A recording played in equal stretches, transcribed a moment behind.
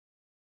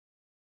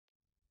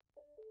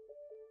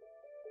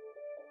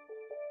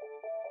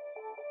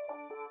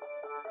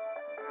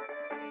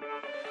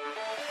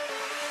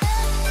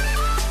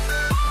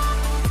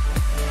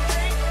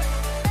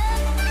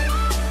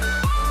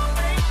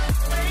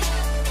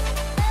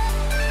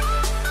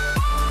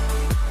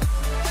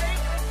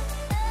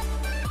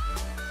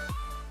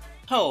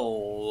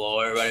Hello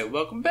everybody,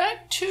 welcome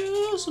back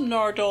to some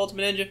Naruto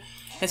Ultimate Ninja.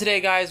 And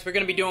today guys, we're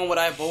going to be doing what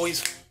I've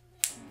always...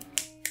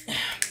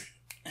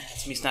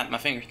 It's me snapping my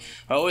fingers.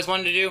 I always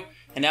wanted to do,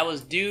 and that was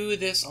do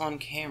this on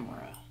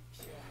camera.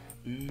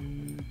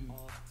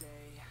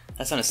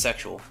 That sounded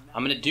sexual.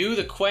 I'm going to do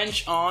the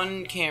Quench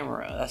on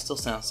camera. That still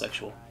sounds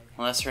sexual.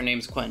 Unless her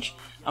name's Quench.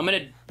 I'm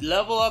going to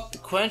level up the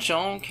Quench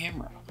on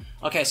camera.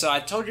 Okay, so I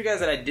told you guys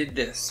that I did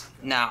this.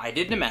 Now, I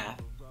did the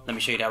math. Let me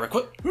show you that real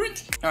quick.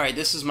 Alright,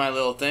 this is my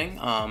little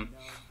thing.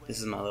 This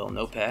is my little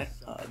notepad.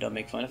 Don't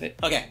make fun of it.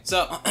 Okay,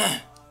 so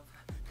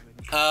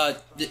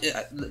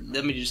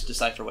let me just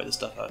decipher what this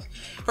stuff is.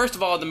 First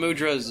of all, the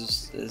mudra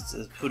is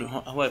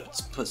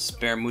what put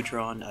spare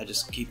mudra on. I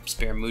just keep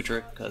spare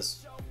mudra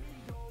because,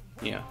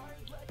 you know,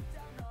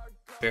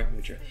 spare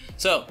mudra.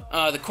 So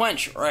the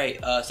Quench, right?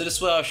 So this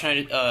is what I was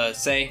trying to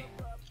say.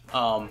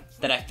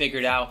 That I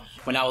figured out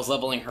when I was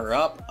leveling her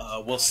up.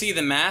 We'll see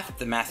the math, if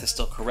the math is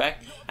still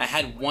correct. I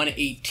had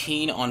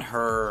 118 on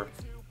her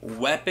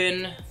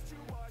weapon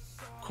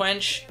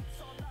Quench.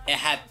 It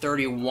had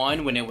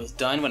 31 when it was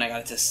done, when I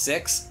got it to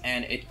 6,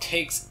 and it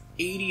takes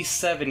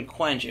 87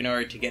 Quench in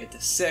order to get it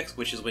to 6,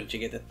 which is when you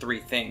get the 3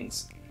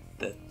 things.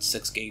 The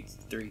 6 gates,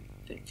 3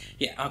 things.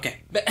 Yeah,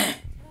 okay.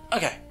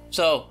 Okay,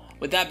 so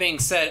with that being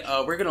said,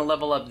 we're gonna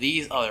level up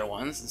these other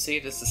ones and see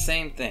if it's the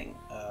same thing.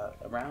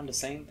 Around the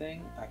same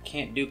thing. I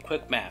can't do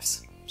quick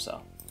maths,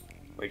 so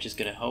we're just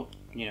gonna hope,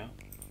 you know,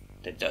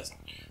 that it doesn't.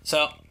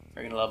 So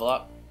we're gonna level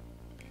up.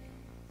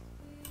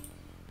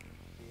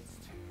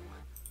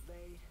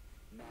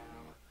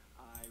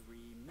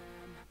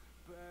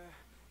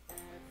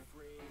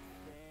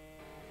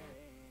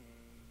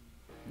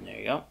 There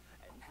you go.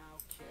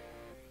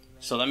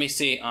 So let me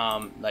see,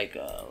 oh,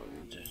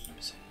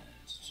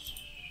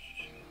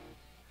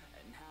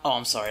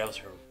 I'm sorry, that was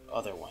her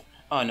other one.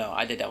 Oh no,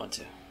 I did that one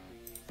too.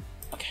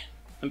 Okay,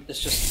 it's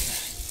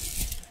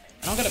just...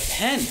 I don't got a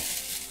pen.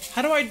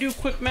 How do I do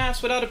quick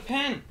maths without a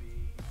pen?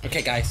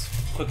 Okay guys,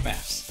 quick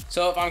maths.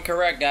 So if I'm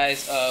correct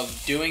guys,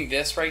 doing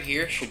this right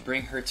here should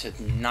bring her to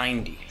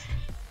 90.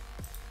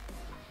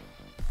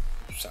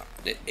 So,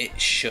 it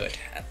should,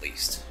 at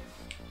least.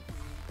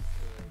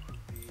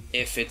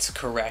 If it's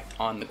correct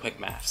on the quick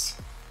maths.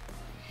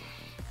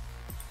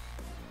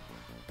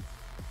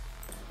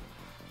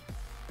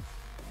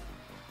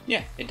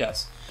 Yeah, it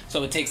does.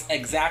 So it takes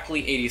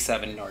exactly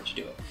 87 in order to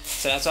do it.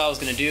 So that's what I was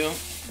gonna do.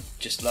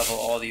 Just level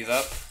all these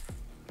up.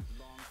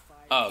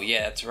 Oh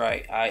yeah, that's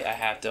right. I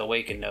have to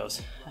awaken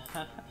those.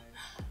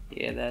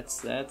 Yeah,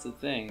 that's a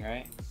thing,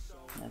 right?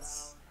 That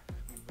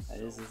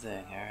is the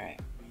thing. All right.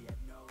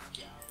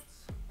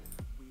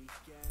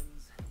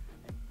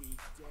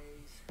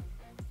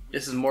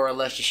 This is more or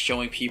less just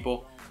showing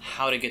people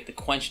how to get the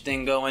Quench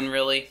thing going,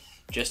 really,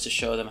 just to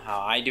show them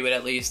how I do it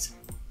at least.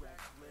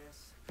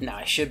 Now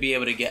I should be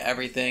able to get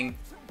everything.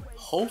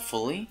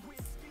 Hopefully,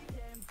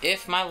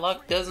 if my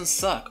luck doesn't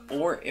suck,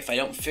 or if I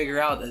don't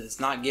figure out that it's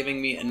not giving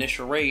me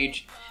initial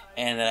rage,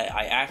 and that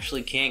I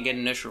actually can't get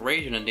initial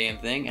rage in a damn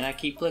thing, and I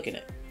keep clicking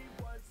it.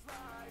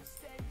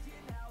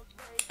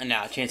 And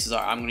now, chances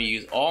are I'm going to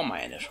use all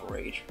my initial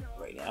rage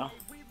right now.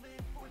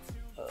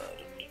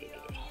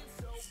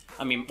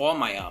 I mean, all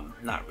my,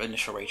 not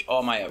initial rage,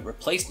 all my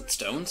replacement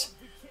stones,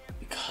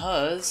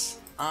 because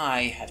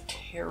I have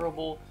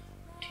terrible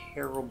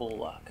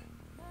luck.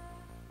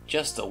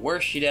 Just the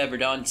worst she'd ever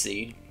done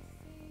seen.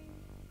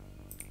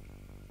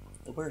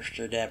 The worst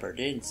she'd ever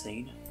did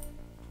seen.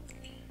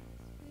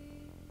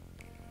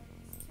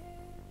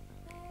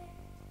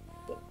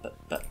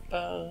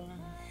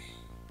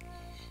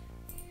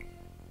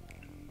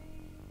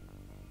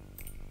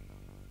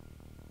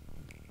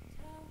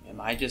 Am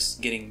I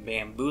just getting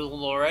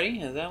bamboozled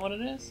already? Is that what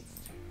it is?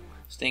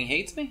 Sting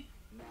hates me?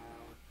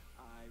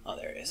 Oh,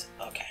 there it is.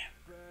 Okay.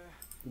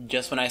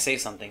 Just when I say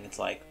something, it's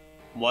like,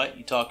 what?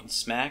 You talking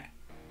smack?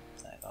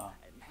 It's like, oh.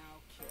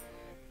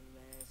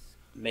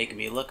 Making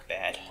me look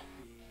bad.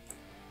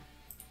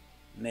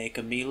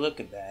 Making me look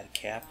bad,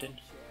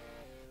 Captain.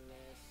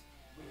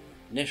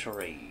 Initial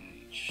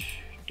rage.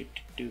 I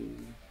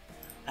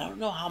don't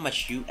know how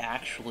much you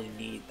actually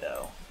need,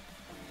 though.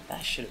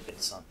 That should have been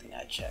something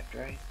I checked,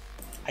 right?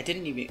 I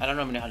don't even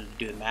know how to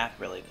do the math,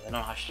 really, because I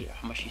don't know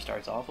how much she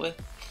starts off with.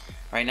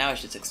 Right now,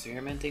 it's just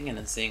experimenting and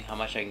then seeing how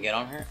much I can get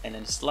on her, and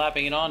then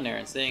slapping it on there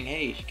and saying,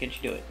 hey, can she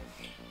do it?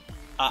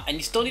 And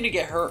you still need to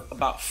get her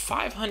about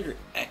 500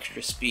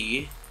 extra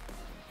speed.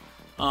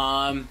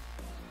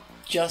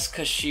 Just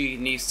because she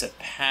needs to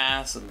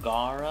pass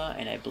Gara,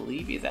 and I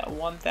believe he's at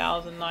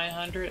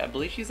 1,900. I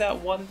believe she's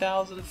at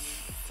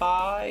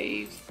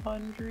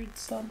 1,500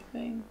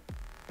 something.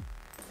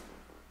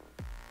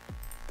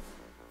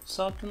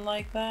 Something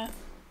like that.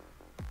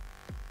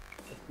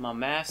 If my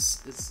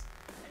math is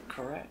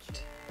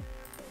correct.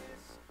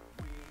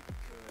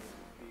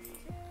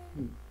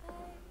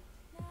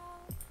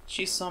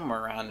 She's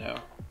somewhere around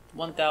there.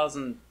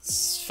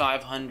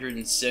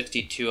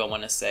 1,562, I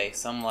want to say.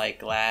 Something like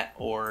that.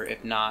 Or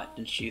if not,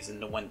 then she's in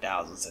the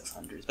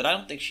 1,600s. But I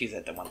don't think she's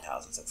at the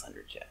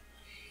 1,600 yet.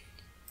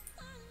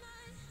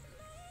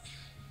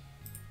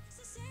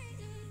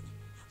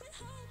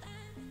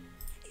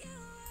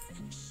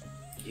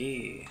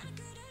 Yeah.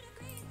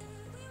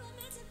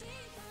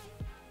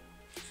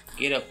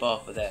 Get up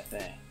off of that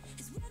thing.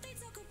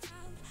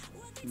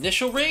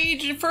 Initial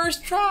rage and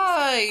first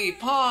try!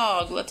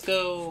 Pog, let's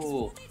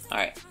go!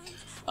 Alright.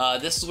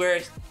 This is where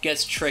it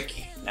gets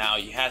tricky. Now,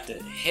 you have to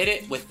hit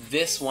it with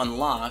this one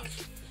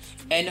locked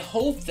and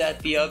hope that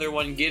the other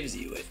one gives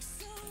you it.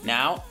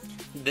 Now,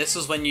 this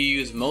is when you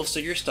use most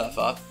of your stuff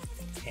up,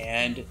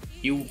 and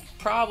you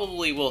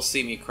probably will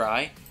see me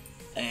cry.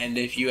 And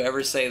if you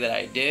ever say that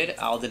I did,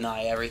 I'll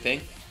deny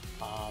everything.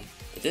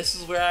 But this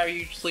is where I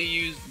usually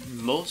use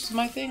most of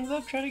my things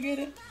up, try to get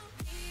it.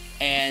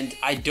 And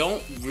I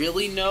don't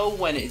really know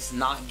when it's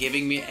not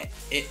giving me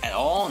it at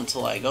all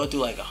until I go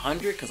through like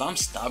 100, because I'm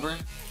stubborn.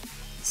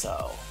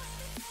 So,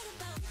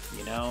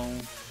 you know,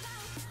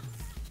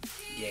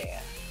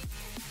 yeah.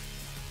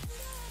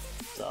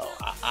 So,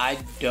 I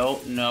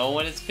don't know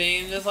when it's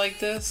being just like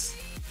this,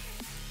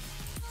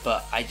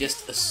 but I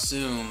just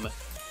assume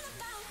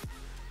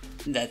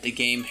that the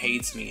game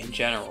hates me in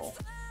general.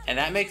 And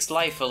that makes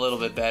life a little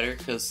bit better,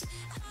 because,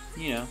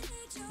 you know,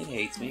 it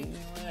hates me,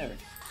 whatever.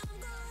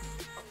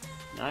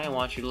 I didn't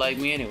want you to like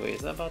me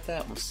anyways. How about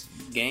that one,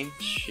 game?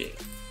 Shit.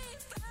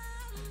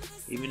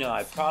 Even though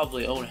I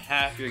probably own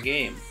half your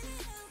game.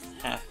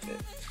 Half of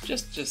it.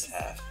 Just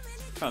half.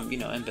 From, you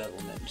know,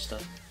 embezzlement and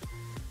stuff.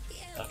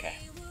 Okay.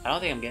 I don't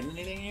think I'm getting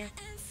anything here.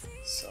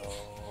 So,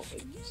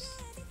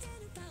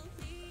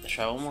 let's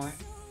try one more.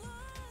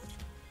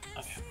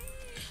 Okay.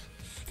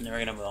 And then we're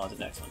gonna move on to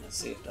the next one. Let's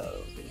see if that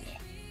was good. Yeah.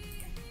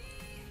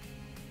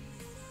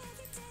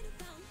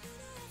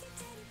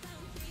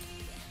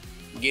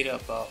 Get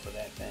up off of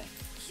that thing.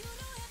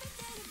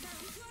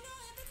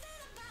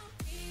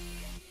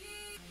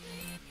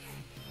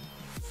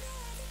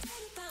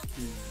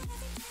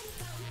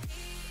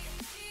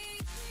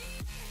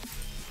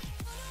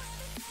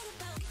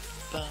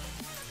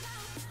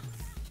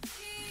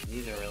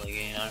 These are really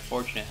getting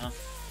unfortunate, huh?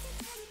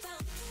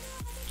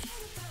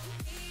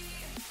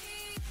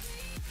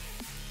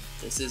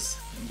 This is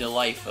the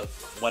life of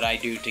what I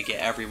do to get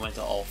everyone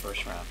to all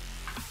first round.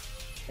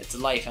 It's a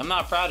life. I'm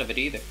not proud of it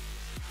either.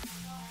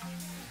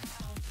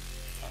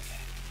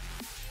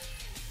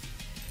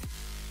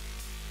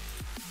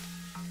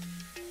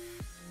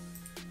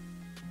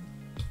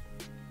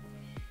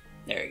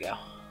 There we go.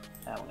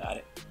 That one got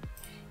it.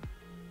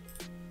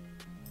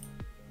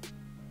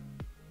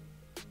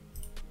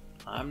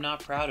 I'm not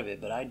proud of it,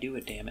 but I do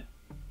it, damn it.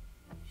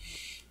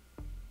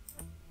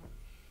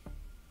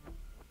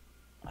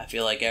 I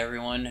feel like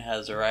everyone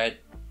has the right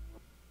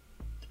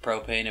to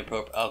propane and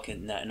okay,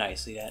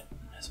 nice. See that?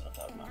 That's what I'm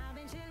talking about.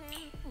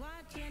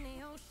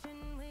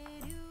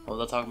 What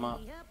was I talking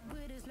about?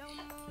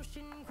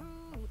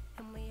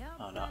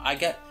 Oh no, I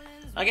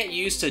get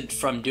used to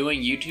from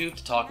doing YouTube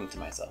to talking to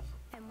myself.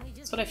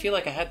 That's what I feel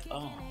like I had.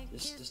 Oh,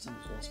 this thing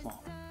is really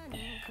small.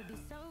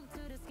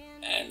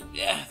 And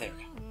yeah, there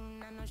we go.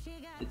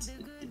 It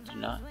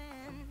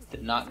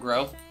did not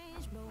grow.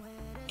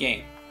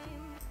 Game.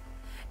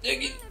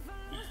 Dig it.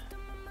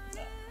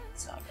 No,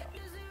 it's not going.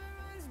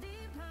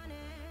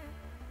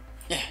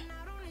 Yeah.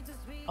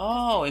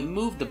 Oh, it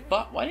moved the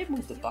box. Why did it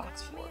move the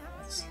box for?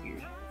 That's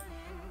weird.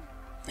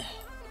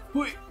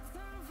 Wait.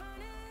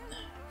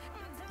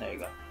 There you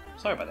go.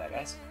 Sorry about that,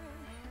 guys.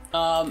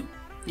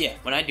 Yeah,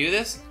 when I do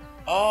this,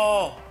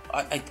 oh,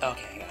 okay, I got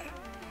it.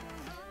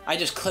 I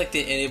just clicked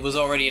it and it was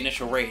already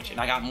initial rage, and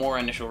I got more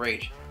initial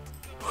rage.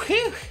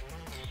 Whew.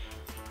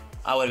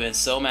 I would have been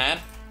so mad.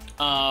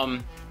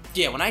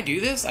 Yeah, when I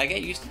do this, I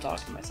get used to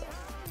talking to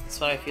myself. That's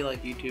what I feel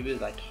like YouTube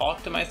is. I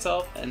talk to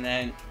myself, and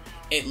then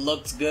it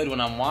looks good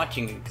when I'm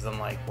watching it, because I'm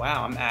like,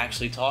 wow, I'm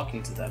actually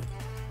talking to them.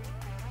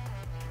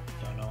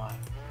 Don't know why.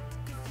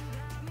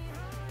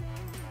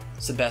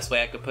 It's the best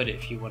way I could put it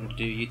if you wanted to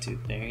do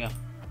YouTube. There you go.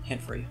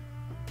 Hint for you.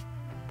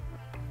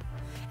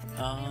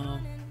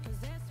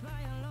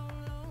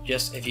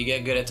 Just if you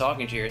get good at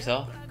talking to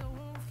yourself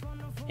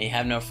and you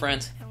have no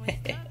friends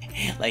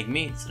like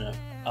me, so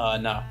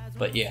no,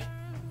 but yeah,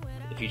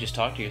 if you just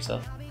talk to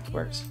yourself, it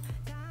works.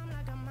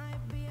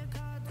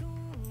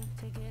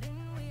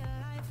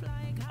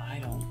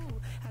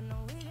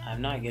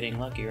 I'm not getting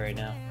lucky right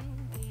now.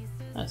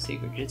 Not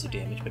secret jitsu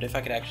damage, but if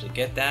I could actually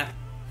get that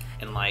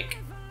and like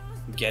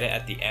get it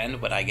at the end,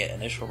 but I get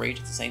initial rage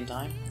at the same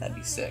time, that'd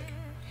be sick.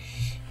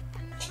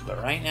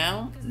 But right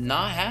now,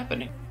 not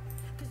happening.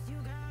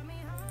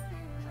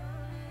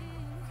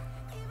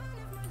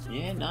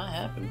 Yeah, not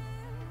happening.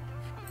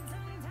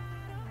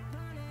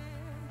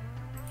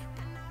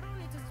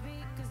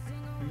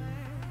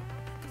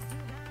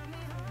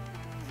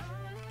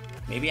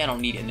 Maybe I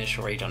don't need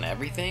initial rage on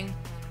everything,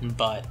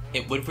 but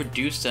it would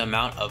reduce the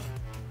amount of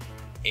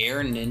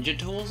air ninja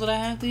tools that I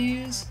have to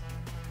use.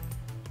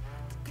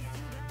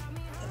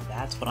 And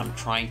that's what I'm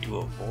trying to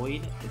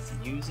avoid, is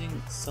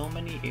using so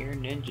many air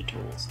ninja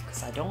tools,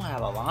 because I don't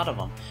have a lot of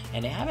them,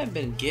 and they haven't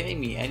been giving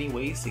me any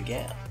ways to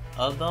get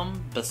of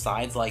them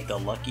besides like the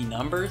lucky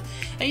numbers.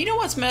 And you know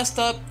what's messed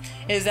up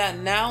is that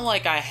now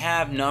like I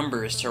have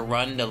numbers to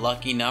run the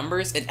lucky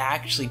numbers, it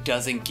actually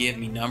doesn't give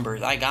me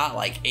numbers. I got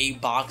like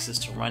 8 boxes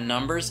to run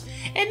numbers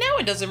and now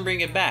it doesn't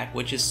bring it back,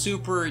 which is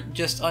super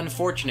just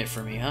unfortunate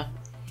for me, huh?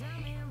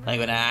 Like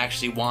when I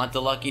actually want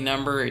the lucky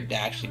number, it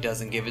actually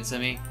doesn't give it to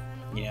me.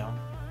 You know,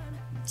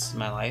 it's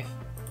my life.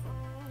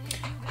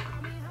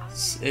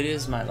 It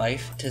is my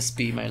life. Tis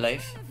be my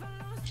life.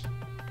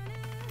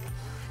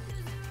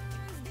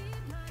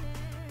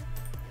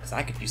 Cause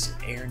I could use some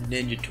air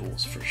ninja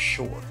tools for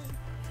sure.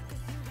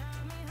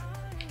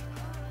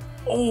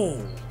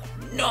 Oh,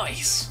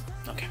 nice.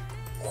 Okay.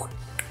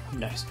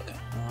 Nice. Okay.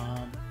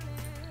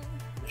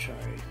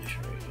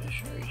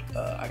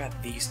 I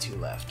got these 2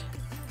 left.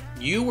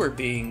 You were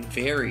being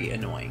very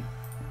annoying.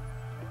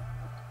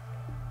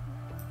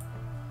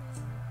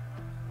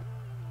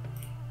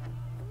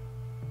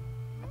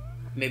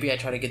 Maybe I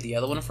try to get the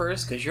other one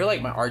first, because you're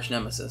like my arch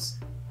nemesis.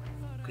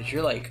 Because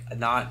you're like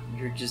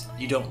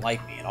you don't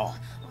like me at all.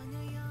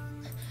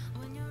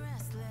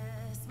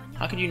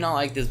 How could you not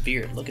like this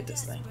beard? Look at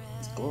this thing.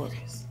 It's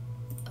glorious.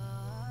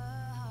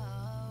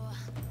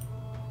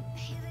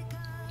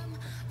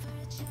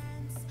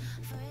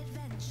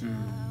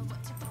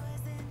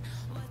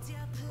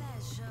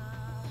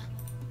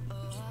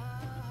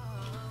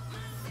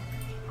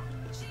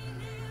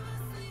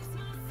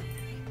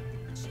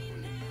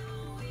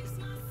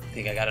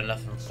 Think I got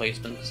enough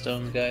replacement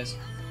stones, guys?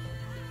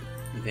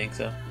 You think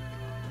so?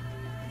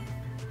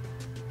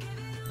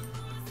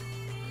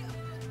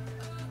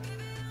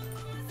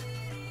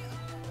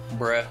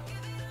 Bruh.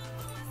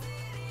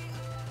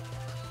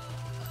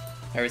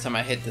 Every time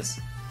I hit this,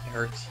 it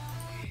hurts.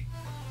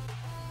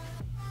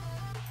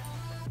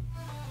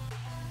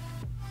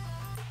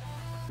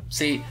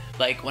 See,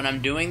 like when I'm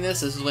doing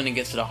this is when it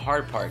gets to the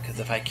hard part, because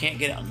if I can't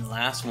get it on the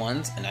last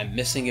ones and I'm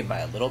missing it by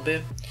a little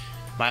bit,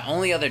 my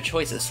only other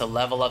choice is to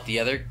level up the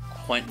other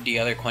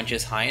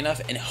quenches high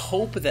enough and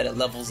hope that it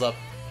levels up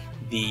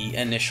the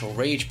initial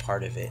rage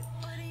part of it,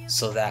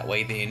 so that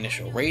way the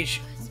initial rage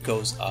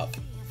goes up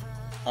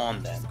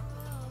on them.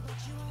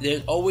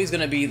 There's always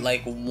going to be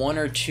like 1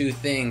 or 2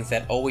 things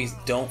that always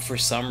don't, for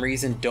some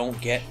reason, don't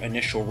get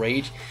initial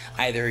rage.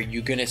 Either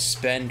you're going to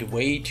spend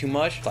way too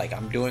much, like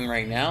I'm doing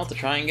right now, to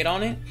try and get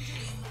on it,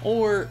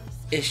 or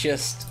it's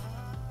just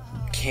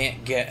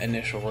can't get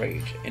initial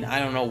rage. And I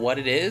don't know what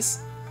it is.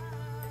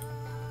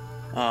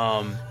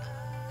 But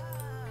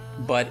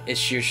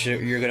it's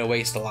you're gonna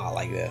waste a lot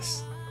like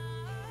this.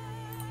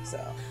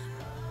 So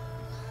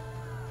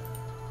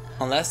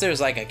unless there's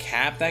like a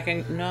cap that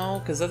can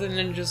because other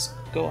ninjas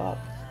go up.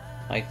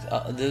 Like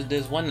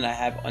there's one that I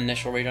have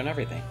initial rate on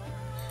everything.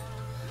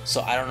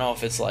 So I don't know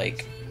if it's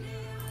like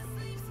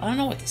I don't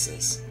know what this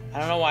is. I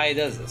don't know why it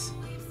does this.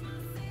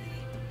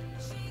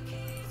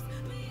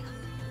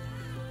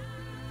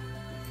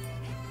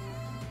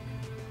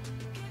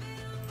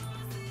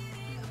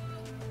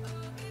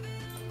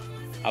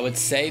 I would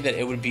say that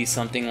it would be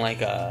something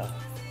like a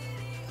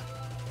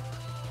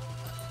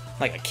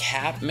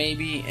cap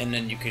maybe, and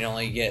then you can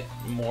only get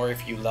more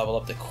if you level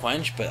up the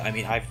quench. But I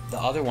mean, the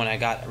other one I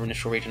got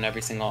initial rage on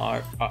every single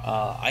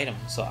item,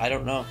 so I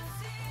don't know.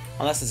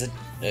 Unless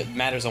it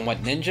matters on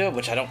what ninja,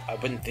 which I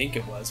wouldn't think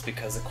it was,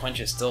 because the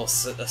quench is still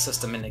a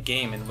system in the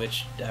game in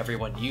which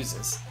everyone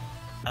uses.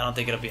 I don't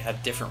think it'll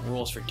have different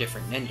rules for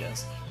different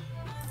ninjas.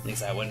 At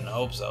least I wouldn't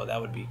hope so.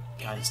 That would be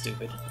kind of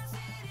stupid.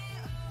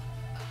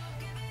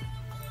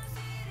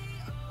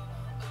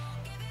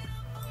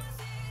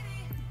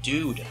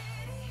 Dude,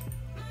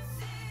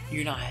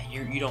 you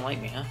don't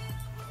like me, huh?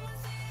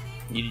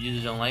 You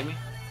just don't like me?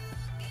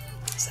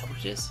 Is that what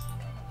it is?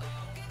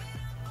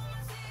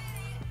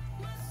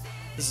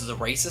 This is a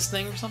racist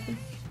thing or something?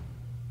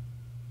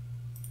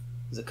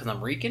 Is it because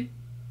I'm Rican?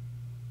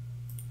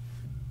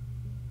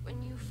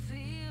 When you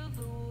feel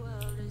the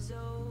world is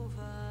over,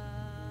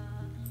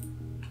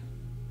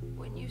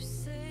 when you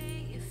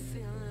say you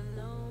feel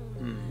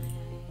alone.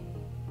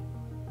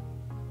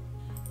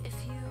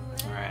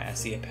 Alright, I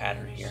see a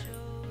pattern here.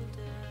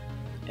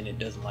 And it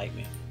doesn't like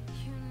me.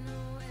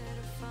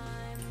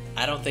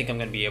 I don't think I'm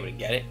going to be able to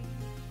get it.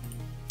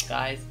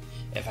 Guys,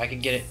 if I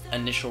could get it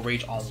initial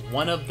rage on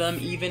one of them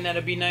even,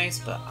 that'd be nice,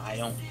 but I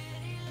don't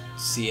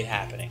see it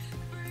happening.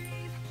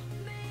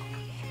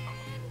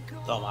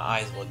 Oh, my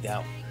eyes looked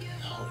out.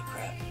 Holy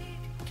crap.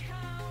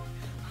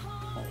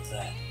 What was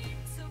that?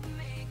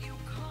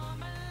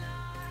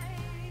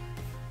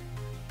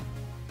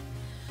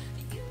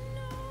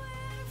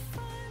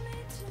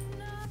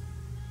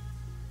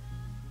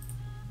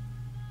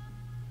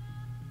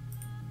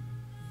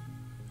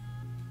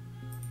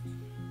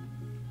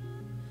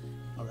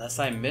 Unless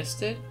I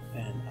missed it,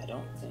 and I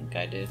don't think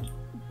I did.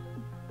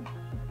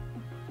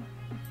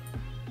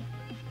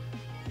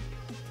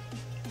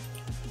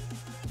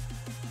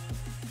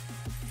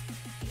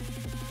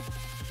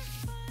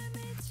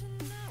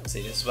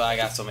 See, this is why I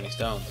got so many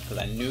stones, because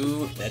I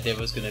knew that there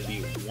was going to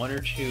be 1 or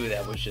 2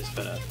 that was just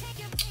going to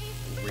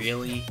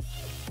really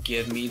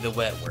give me the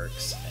wet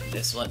works. And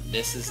this one,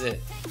 this is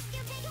it.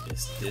 This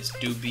This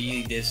do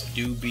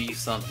be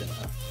something,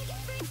 huh?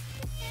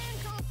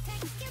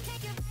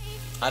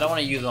 I don't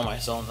want to use all my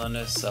stones on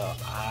this, so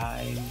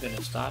I'm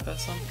gonna stop at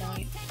some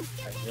point.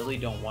 I really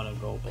don't want to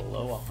go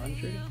below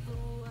 100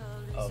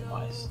 of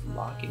my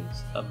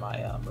lockings, of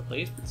my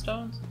replacement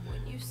stones.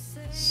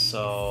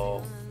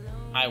 So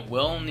I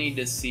will need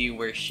to see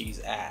where she's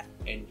at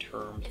in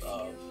terms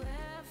of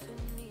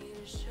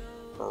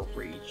her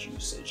rage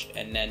usage,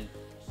 and then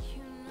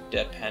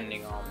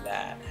depending on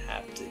that,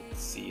 have to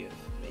see if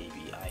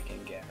maybe I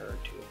can get her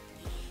to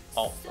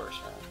alt first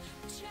round.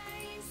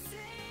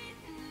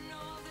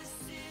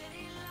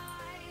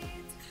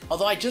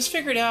 Although I just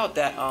figured out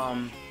that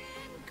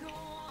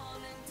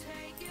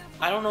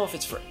I don't know if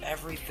it's for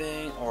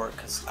everything or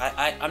because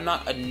I'm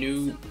not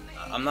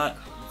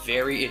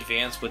very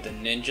advanced with the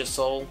ninja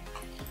soul,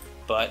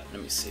 but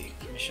let me see.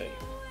 Let me show you.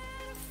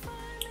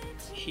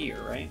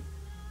 Here, right?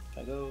 If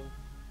I go,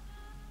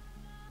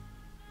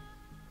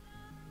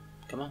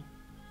 come on.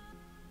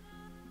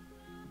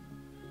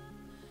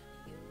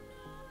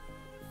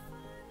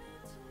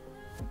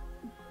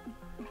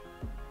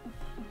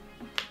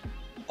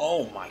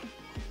 Oh my,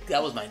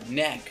 that was my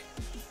neck.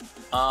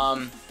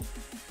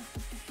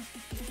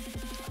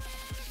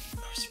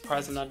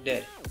 Surprised I'm not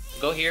dead.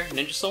 Go here,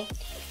 Ninja Soul.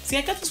 See,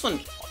 I got this one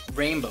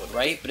rainbowed,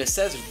 right? But it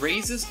says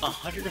raises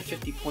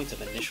 150 points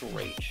of initial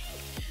rage.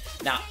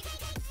 Now,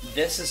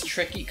 this is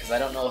tricky because I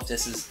don't know if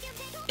this is,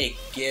 it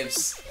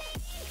gives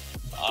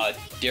a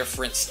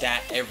different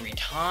stat every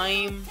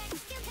time,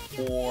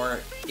 or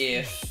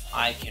if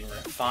I can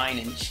refine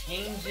and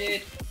change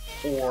it,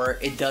 or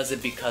it does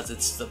it because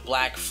it's the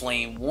Black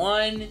Flame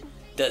 1.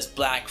 Does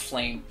Black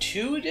Flame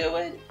 2 do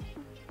it?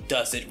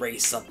 Does it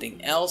raise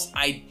something else?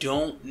 I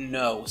don't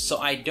know. So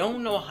I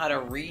don't know how to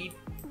read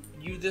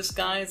you this,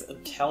 guys,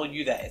 and tell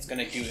you that it's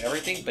going to do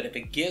everything, but if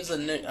it gives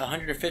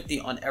 150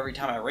 on every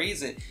time I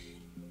raise it,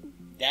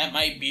 that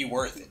might be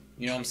worth it.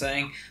 You know what I'm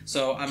saying?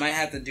 So I might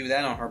have to do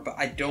that on her, but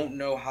I don't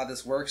know how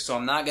this works, so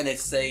I'm not going to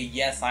say,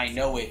 yes, I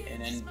know it,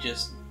 and then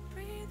just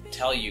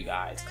tell you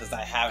guys, because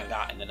I haven't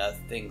gotten enough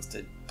things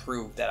to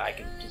prove that I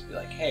can just be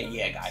like, hey,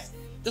 yeah, guys,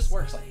 this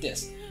works like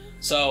this.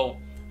 So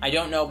I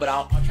don't know, but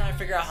I'll try and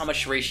figure out how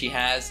much rage she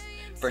has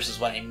versus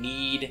what I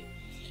need.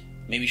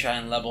 Maybe try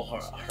and level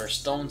her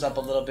stones up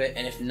a little bit,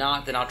 and if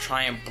not, then I'll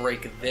try and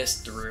break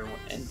this through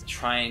and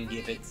try and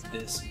give it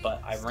this.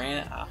 But I've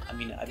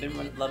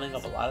been leveling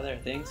up a lot of their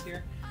things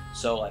here,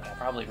 so like I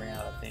probably ran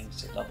out of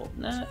things to level.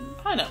 Nah,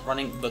 probably not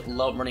running, but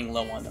running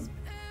low on them.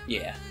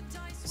 Yeah,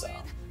 so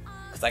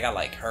because I got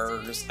like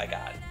hers, I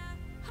got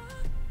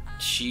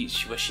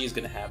she's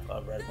gonna have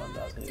a red one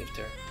that I was gonna give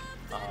to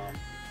her.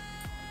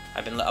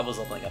 I was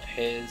leveling up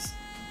his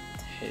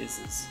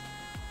is,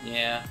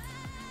 yeah.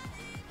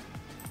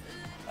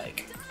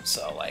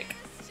 Like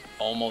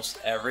almost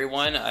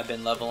everyone I've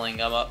been leveling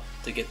them up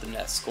to get them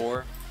that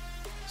score.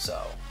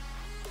 So,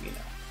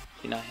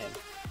 not him,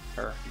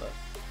 her, but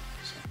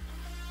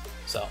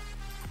so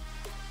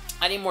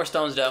I need more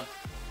stones though.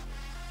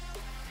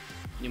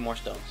 Need more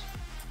stones.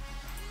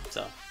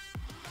 So,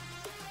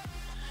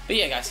 but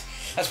yeah, guys,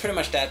 that's pretty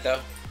much that though.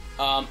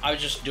 I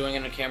was just doing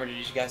it on camera to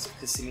you guys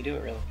to see me do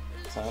it, really.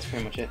 So that's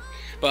pretty much it.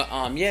 But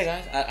yeah,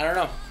 guys, I don't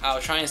know. I'll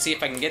try and see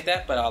if I can get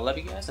that, but I'll love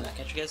you guys, and I'll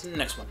catch you guys in the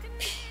next one.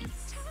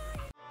 Peace.